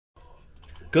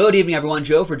Good evening, everyone.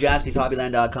 Joe for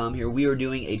JaspysHobbyland.com here. We are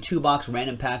doing a 2-box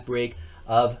random pack break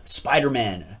of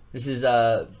Spider-Man. This is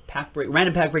random pack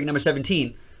break number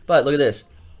 17. But look at this.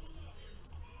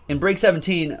 In break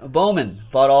 17, Bowman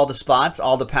bought all the spots,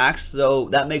 all the packs, so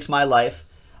that makes my life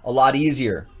a lot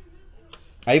easier.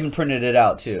 I even printed it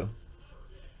out too.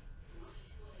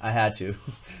 I had to.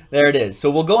 There it is.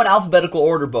 So we'll go in alphabetical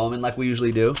order, Bowman, like we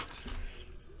usually do.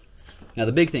 Now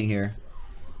the big thing here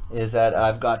is that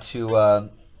I've got to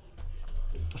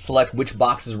select which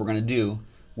boxes we're going to do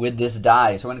with this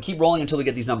die. So we're going to keep rolling until we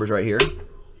get these numbers right here.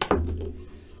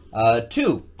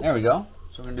 2. There we go.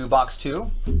 So we're going to do box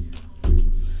 2.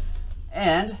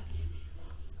 And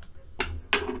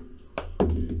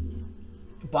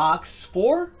box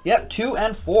 4. Yep, 2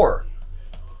 and 4.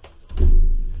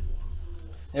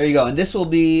 There you go. And this will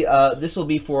be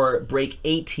for break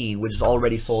 18, which is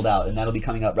already sold out, and that'll be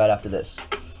coming up right after this.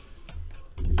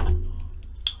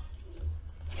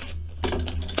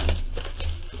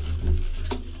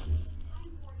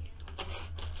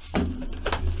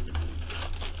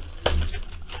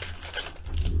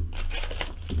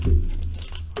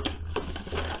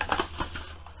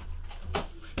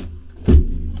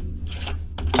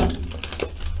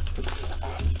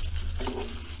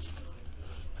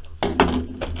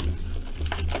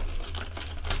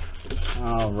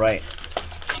 All right.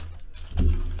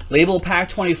 Label pack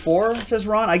 24, says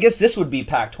Ron. I guess this would be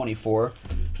pack 24.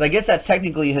 Because I guess that's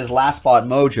technically his last spot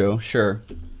mojo. Sure.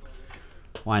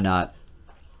 Why not?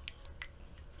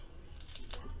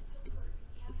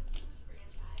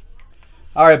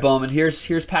 All right, Bowman.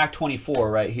 Here's pack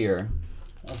 24 right here.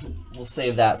 We'll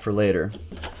save that for later.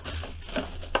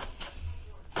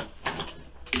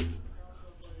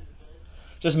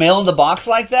 Just mail him the box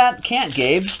like that? Can't,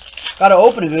 Gabe. Got to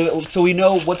open it so we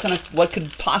know what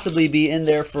could possibly be in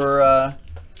there for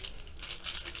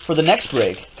the next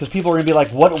break. Because people are gonna be like,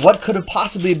 what could have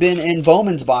possibly been in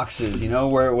Bowman's boxes? You know,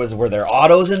 were there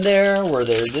autos in there? Were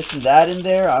there this and that in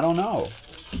there? I don't know.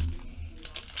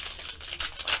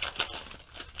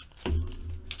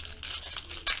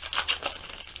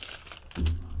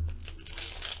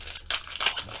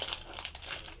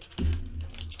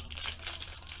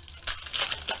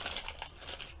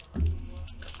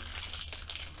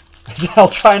 I'll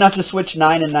try not to switch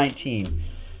 9 and 19.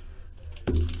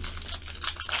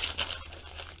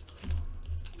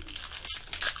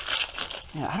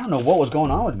 Yeah, I don't know what was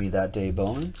going on with me that day,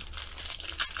 Bowman.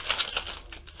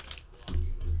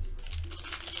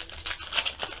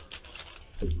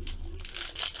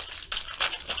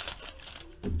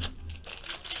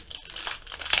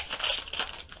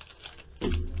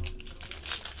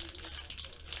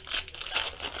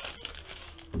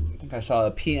 I saw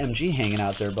a PMG hanging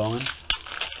out there, Bowman.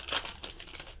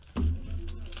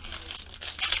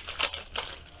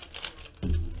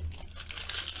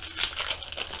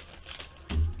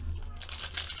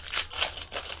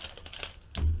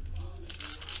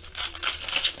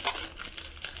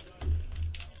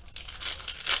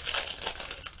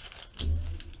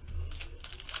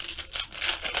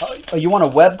 Oh, you want a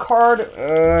web card?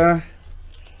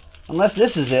 Unless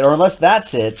this is it, or unless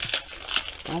that's it.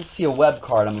 I don't see a web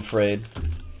card, I'm afraid.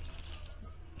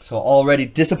 So already,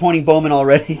 disappointing Bowman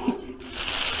already.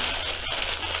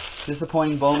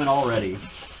 Disappointing Bowman already.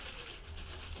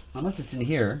 Unless it's in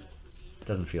here. It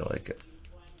doesn't feel like it.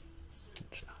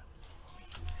 It's not.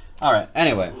 Alright,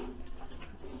 anyway.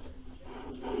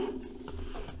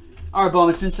 Alright,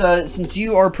 Bowman, since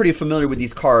you are pretty familiar with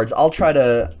these cards, I'm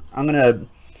going to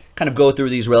kind of go through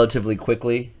these relatively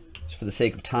quickly, just for the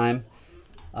sake of time.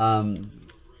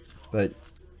 But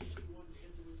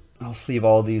I'll sleeve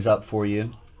all these up for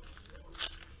you.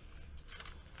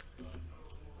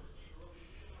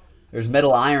 There's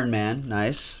Metal Iron Man.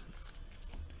 Nice.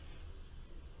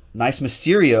 Nice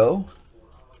Mysterio.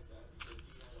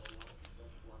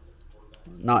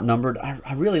 Not numbered.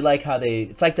 I really like how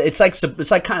they.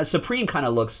 It's like kind of Supreme kind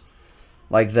of looks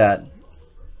like that.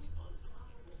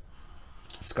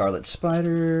 Scarlet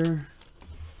Spider.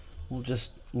 We'll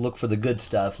just look for the good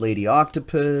stuff. Lady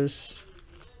Octopus.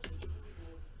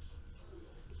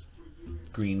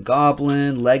 Green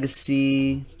Goblin,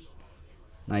 Legacy,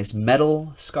 nice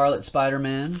metal Scarlet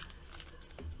Spider-Man,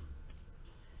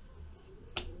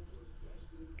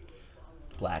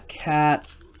 Black Cat,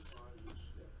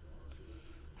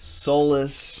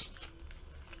 Solus.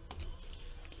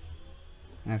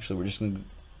 Actually, we're just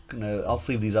gonna I'll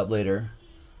sleeve these up later.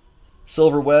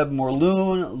 Silver Web,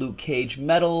 Morloon, Luke Cage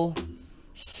Metal,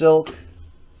 Silk,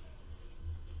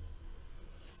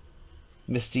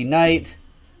 Misty Knight,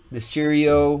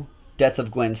 Mysterio, Death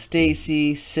of Gwen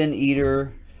Stacy, Sin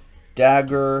Eater,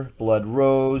 Dagger, Blood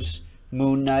Rose,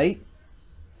 Moon Knight,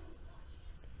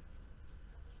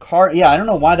 Card, yeah, I don't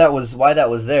know why that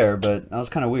was there, but that was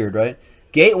kind of weird, right?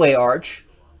 Gateway Arch,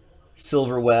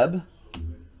 Silver Web,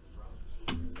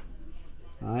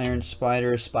 Iron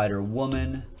Spider, Spider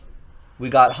Woman. We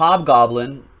got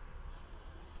Hobgoblin.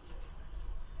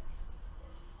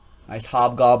 Nice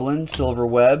Hobgoblin, Silver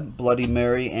Web, Bloody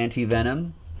Mary,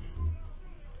 Anti-Venom.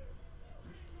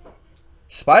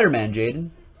 Spider-Man, Jaden.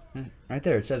 Right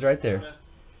there, it says right there.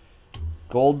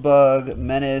 Goldbug,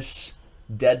 Menace,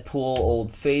 Deadpool,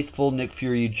 Old Faithful, Nick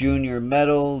Fury Jr.,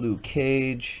 Metal, Luke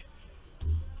Cage,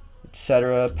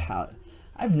 etc.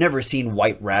 I've never seen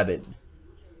White Rabbit.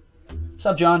 What's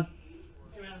up, John?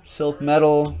 Hey, man. Silk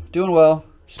Metal, doing well.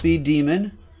 Speed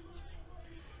Demon.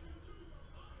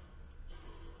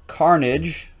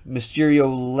 Carnage,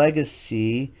 Mysterio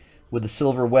Legacy with the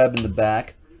Silver Web in the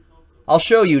back. I'll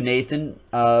show you, Nathan.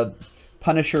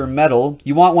 Punisher Metal.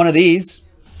 You want one of these?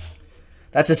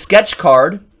 That's a sketch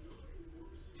card.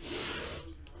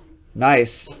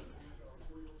 Nice.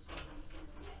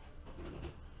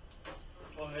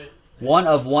 Oh, hey. One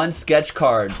of one sketch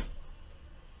card.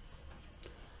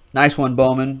 Nice one,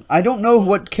 Bowman. I don't know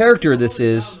what character this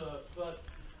is,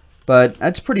 but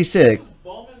that's pretty sick.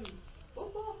 Bowman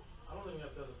football? I don't think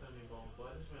I've said the same thing, Bowman, but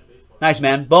I just meant baseball. Nice,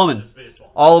 man. Bowman.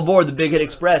 All aboard the Big Hit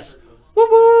Express. Whoop,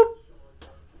 whoop.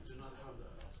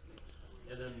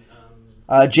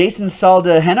 Jason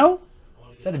Saldaheno?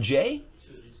 Is that a J?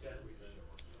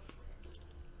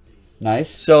 Nice.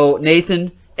 So,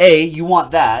 Nathan, A, you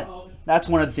want that. That's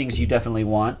one of the things you definitely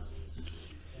want.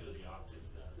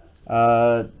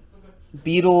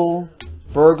 Beetle,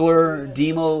 Burglar,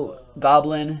 Demo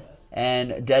Goblin,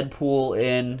 and Deadpool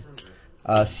in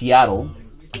Seattle.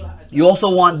 You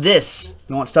also want this.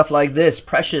 You want stuff like this.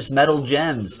 Precious Metal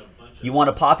Gems. You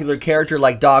want a popular character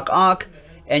like Doc Ock.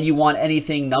 And you want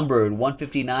anything numbered.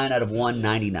 159 out of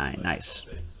 199. Nice.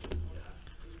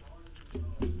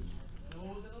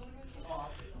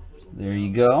 There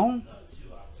you go.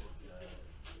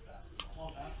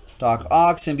 Doc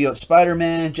Ock, Symbiote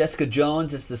Spider-Man, Jessica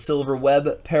Jones is the Silver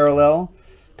Web Parallel,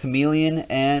 Chameleon,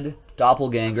 and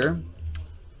Doppelganger.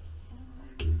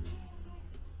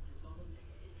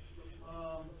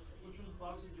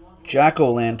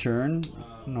 Jack-O-Lantern.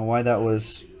 I don't know why that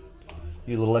was...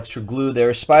 a little extra glue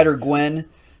there. Spider-Gwen,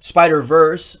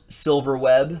 Spider-Verse, Silver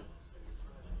Web.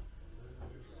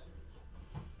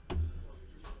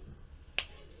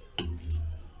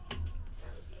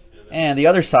 And the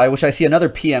other side, which I see another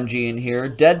PMG in here,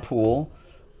 Deadpool,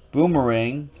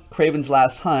 Boomerang, Kraven's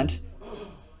Last Hunt,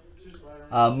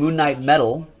 Moon Knight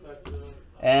Metal,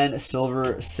 and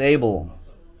Silver Sable.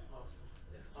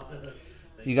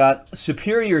 You got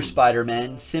Superior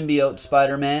Spider-Man, Symbiote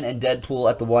Spider-Man, and Deadpool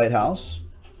at the White House.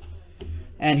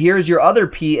 And here's your other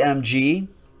PMG,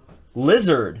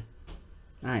 Lizard.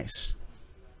 Nice.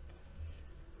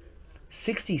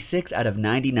 66 out of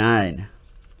 99.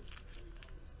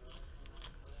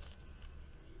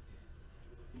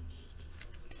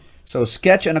 So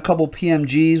sketch and a couple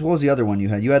PMGs. What was the other one you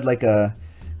had? You had like a...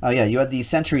 oh yeah, you had the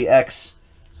Century X.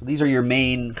 So these are your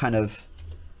main kind of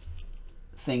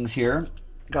things here.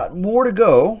 Got more to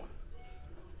go.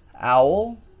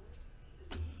 Owl.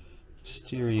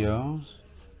 Stereos.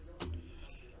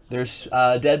 There's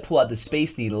Deadpool at the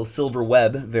Space Needle, Silver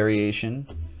Web variation.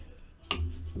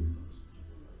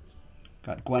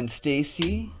 Got Gwen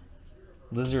Stacy.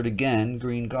 Lizard again,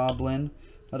 Green Goblin.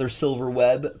 Another Silver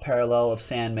Web parallel of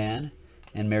Sandman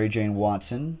and Mary Jane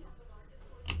Watson.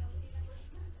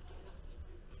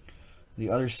 The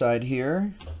other side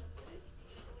here.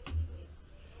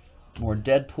 More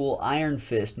Deadpool Iron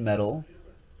Fist metal.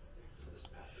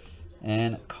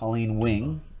 And Colleen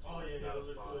Wing.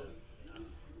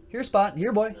 Here, Spot.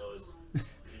 Here, boy.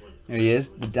 There he is,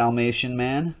 the Dalmatian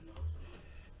Man.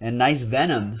 And nice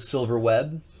Venom, Silver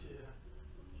Web.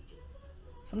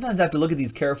 Sometimes I have to look at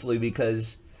these carefully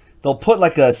because they'll put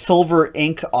like a silver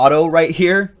ink auto right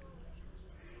here.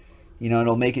 You know,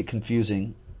 it'll make it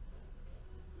confusing.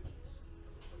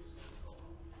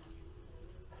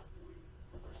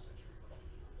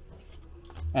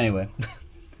 Anyway,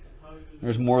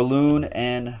 there's more Loon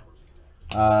and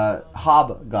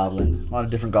Hobgoblin. A lot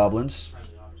of different goblins.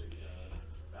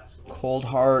 Cold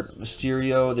Heart,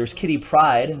 Mysterio. There's Kitty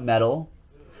Pryde, metal.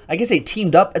 I guess they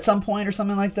teamed up at some point or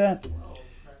something like that.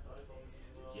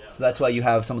 So that's why you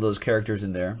have some of those characters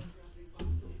in there.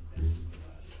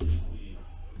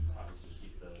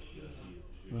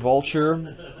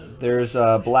 Vulture. There's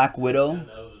Black Widow.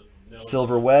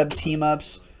 Silver Web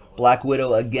team-ups. Black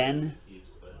Widow again.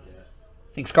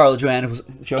 I think Scarlett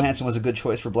Johansson was a good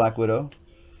choice for Black Widow.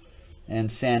 And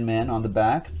Sandman on the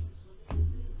back.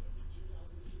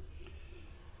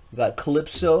 We got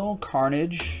Calypso,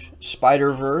 Carnage,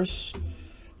 Spider-Verse,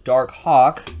 Dark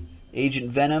Hawk,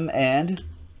 Agent Venom, and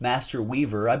Master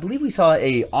Weaver. I believe we saw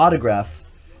a autograph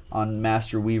on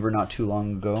Master Weaver not too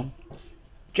long ago.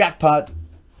 Jackpot,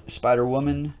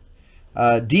 Spider-Woman,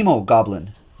 Demo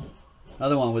Goblin.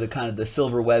 Another one with a kind of the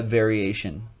silver web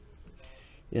variation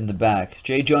in the back.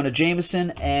 J. Jonah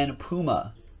Jameson and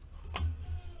Puma.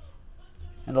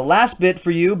 And the last bit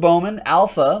for you, Bowman,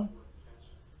 Alpha,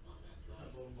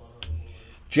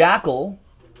 Jackal.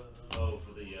 Oh,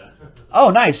 for the Oh,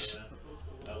 nice.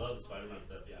 I love the Spider-Man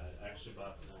stuff. Yeah, I actually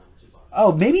bought 2 boxes.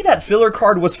 Oh, maybe that filler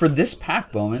card was for this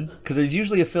pack, Bowman, because there's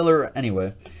usually a filler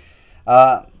anyway.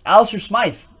 Alistair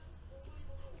Smythe.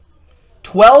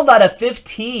 12 out of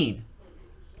 15.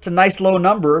 It's a nice low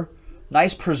number.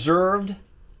 Nice preserved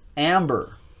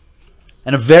amber.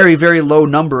 And a very, very low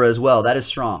number as well. That is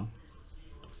strong.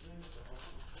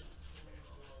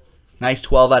 Nice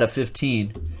 12 out of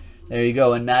 15. There you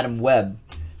go. And Madam Web.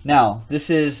 Now,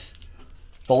 this is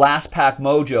the last pack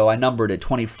mojo. I numbered it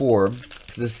 24.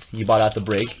 Because this you bought out the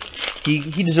break. He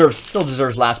still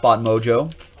deserves last spot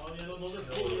mojo.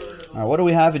 All right, what do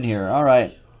we have in here? All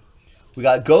right. We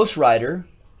got Ghost Rider.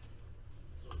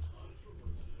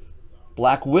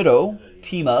 Black Widow.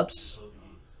 Team-ups.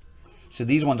 So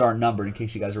these ones aren't numbered, in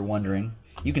case you guys are wondering.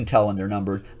 You can tell when they're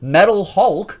numbered. Metal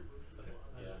Hulk.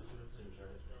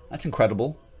 That's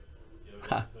incredible.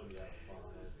 Huh.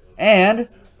 And,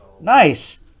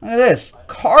 nice. Look at this.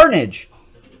 Carnage.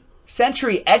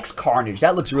 Century X Carnage.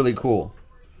 That looks really cool.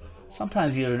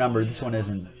 Sometimes these are numbered. This one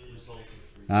isn't.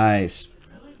 Nice.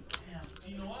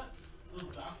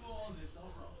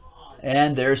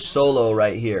 And there's Solo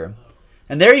right here.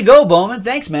 And there you go, Bowman.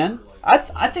 Thanks, man.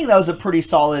 I think that was a pretty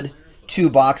solid 2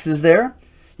 boxes there.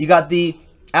 You got the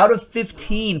out of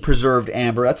 15 preserved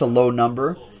amber. That's a low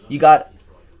number. You got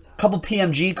a couple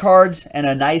PMG cards and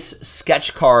a nice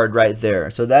sketch card right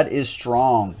there. So that is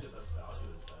strong.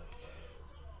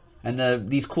 And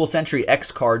these cool Century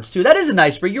X cards too. That is a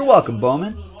nice break. You're welcome,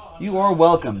 Bowman. You are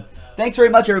welcome. Thanks very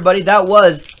much, everybody. That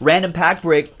was random pack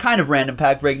break, kind of random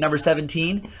pack break number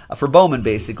 17 for Bowman,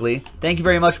 basically. Thank you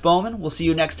very much, Bowman. We'll see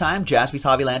you next time.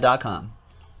 JaspysHobbyland.com.